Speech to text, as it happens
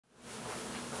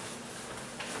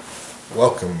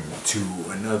Welcome to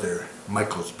another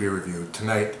Michael's Beer Review.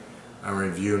 Tonight I'm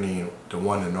reviewing the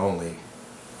one and only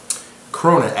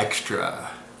Corona Extra.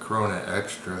 Corona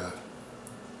Extra.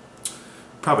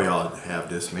 Probably all have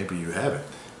this, maybe you haven't.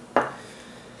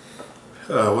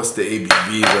 What's the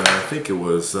ABV? I think it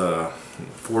was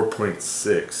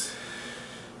 4.6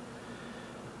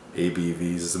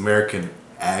 ABVs. It's American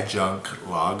Adjunct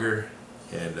Lager,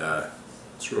 and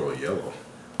it's real yellow.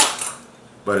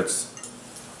 But it's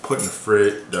put in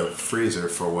the freezer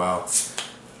for a while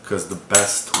because the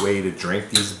best way to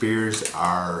drink these beers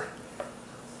are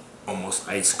almost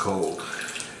ice cold.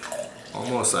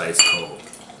 Almost ice cold.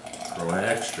 Corona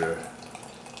Extra. I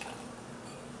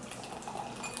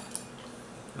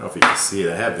don't know if you can see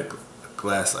it. I have the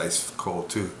glass ice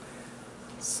cold too.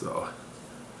 So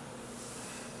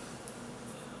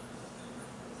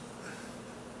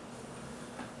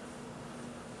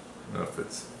I don't know if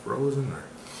it's frozen or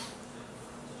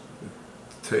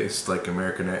tastes like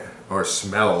American, or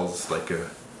smells like a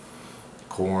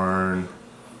corn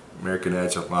American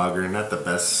Adjunct Lager. Not the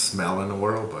best smell in the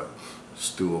world, but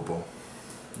it's doable.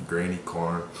 Grainy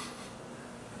corn.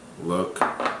 Look,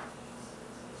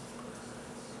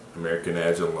 American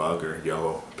Adjunct Lager,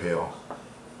 yellow, pale.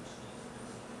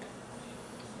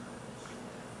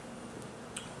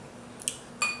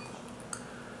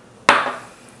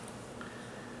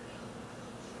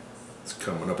 It's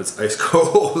coming up. It's ice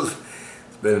cold.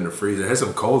 Been in the freezer. It has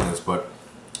some coldness, but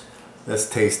let's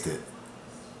taste it.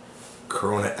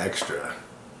 Corona Extra.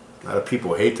 A lot of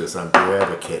people hate this on Beer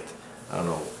Advocate. I don't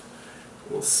know.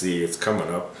 We'll see. It's coming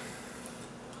up.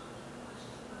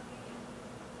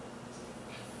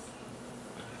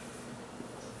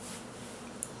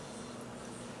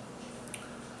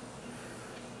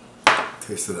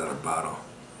 Taste it out of a bottle.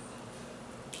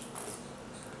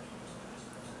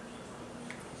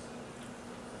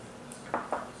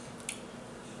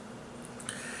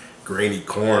 Grainy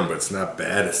corn, but it's not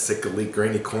bad. It's sickly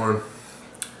grainy corn,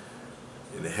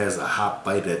 and it has a hot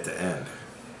bite at the end.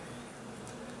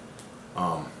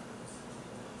 I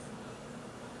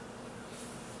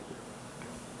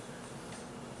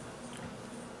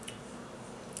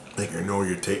think I know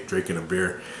you're drinking a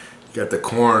beer. You got the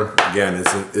corn again.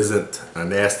 Isn't a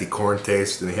nasty corn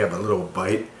taste, and they have a little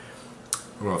bite. I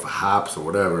don't know if hops or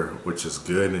whatever, which is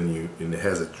good, and it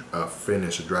has a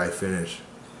finish, a dry finish.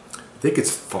 I think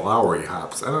it's flowery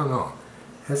hops. I don't know.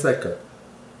 It has like a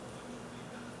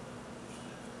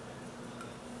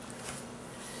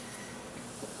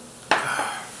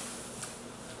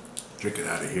drink it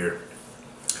out of here.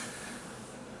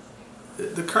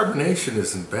 The carbonation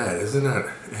isn't bad, isn't it?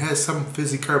 It has some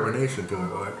fizzy carbonation to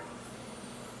it,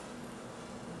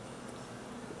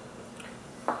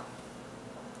 but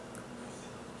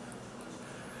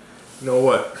you know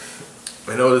what?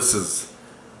 I know this is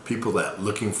people that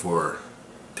looking for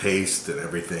taste and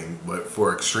everything, but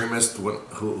for extremists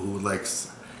who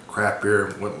likes crap beer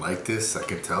wouldn't like this, I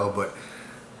can tell, but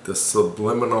the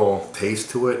subliminal taste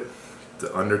to it,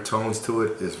 the undertones to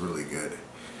it is really good.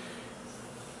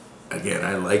 Again,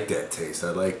 I like that taste.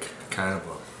 I like kind of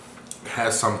it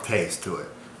has some taste to it.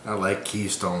 I like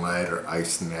Keystone Light or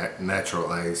natural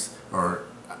ice, or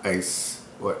ice,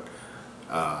 what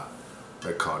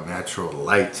they call natural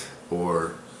light,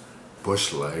 or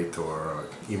Busch Light, or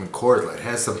even Coors Light. It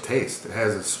has some taste. It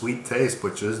has a sweet taste,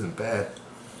 which isn't bad.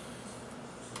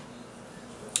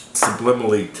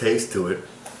 Subliminally taste to it,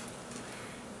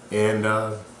 and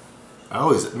I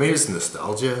always, maybe it's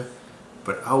nostalgia,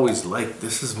 but I always like,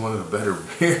 this is one of the better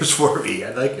beers for me. I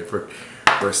like it for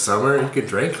summer. You could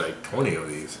drink like 20 of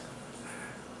these.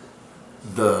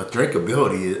 The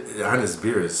drinkability on this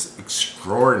beer is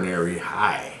extraordinary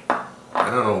high. I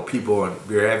don't know, people on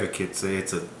Beer Advocate say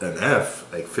it's an F,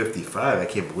 like 55. I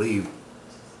can't believe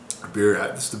beer.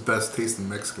 This is the best tasting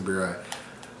Mexican beer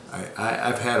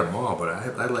I've had them all, but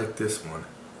I like this one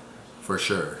for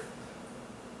sure.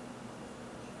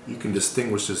 You can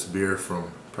distinguish this beer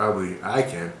from, probably I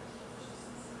can.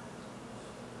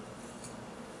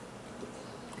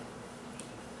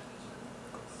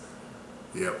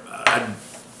 Yep.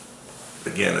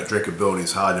 Again, the drinkability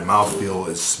is high. The mouthfeel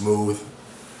is smooth.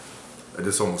 I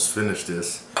just almost finished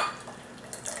this.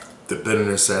 The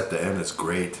bitterness at the end is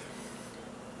great.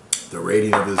 The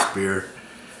rating of this beer,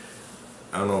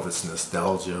 I don't know if it's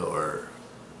nostalgia or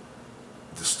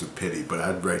just stupidity, but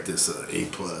I'd rate this an A+.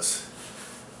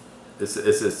 It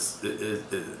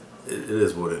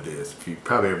is what it is. If you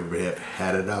probably everybody have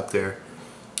had it out there,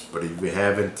 but if you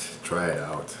haven't, try it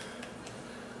out.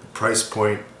 The price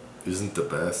point isn't the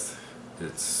best.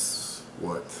 It's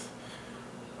what,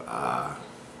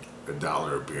 $1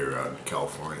 a beer out in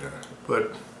California,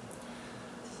 but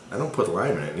I don't put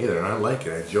lime in it either, and I like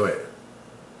it. I enjoy it.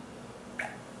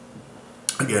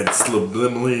 Again, it's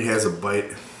subliminally has a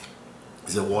bite.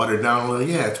 Is it watered down a little?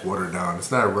 Yeah, it's watered down.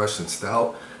 It's not a Russian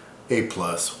stout. A+,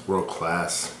 world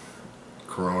class.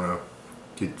 Corona.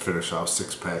 You'd finish off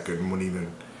 6-pack and wouldn't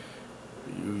even.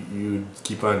 You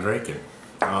keep on drinking.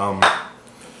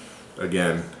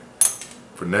 Again,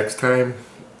 for next time,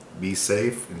 be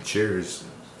safe and cheers.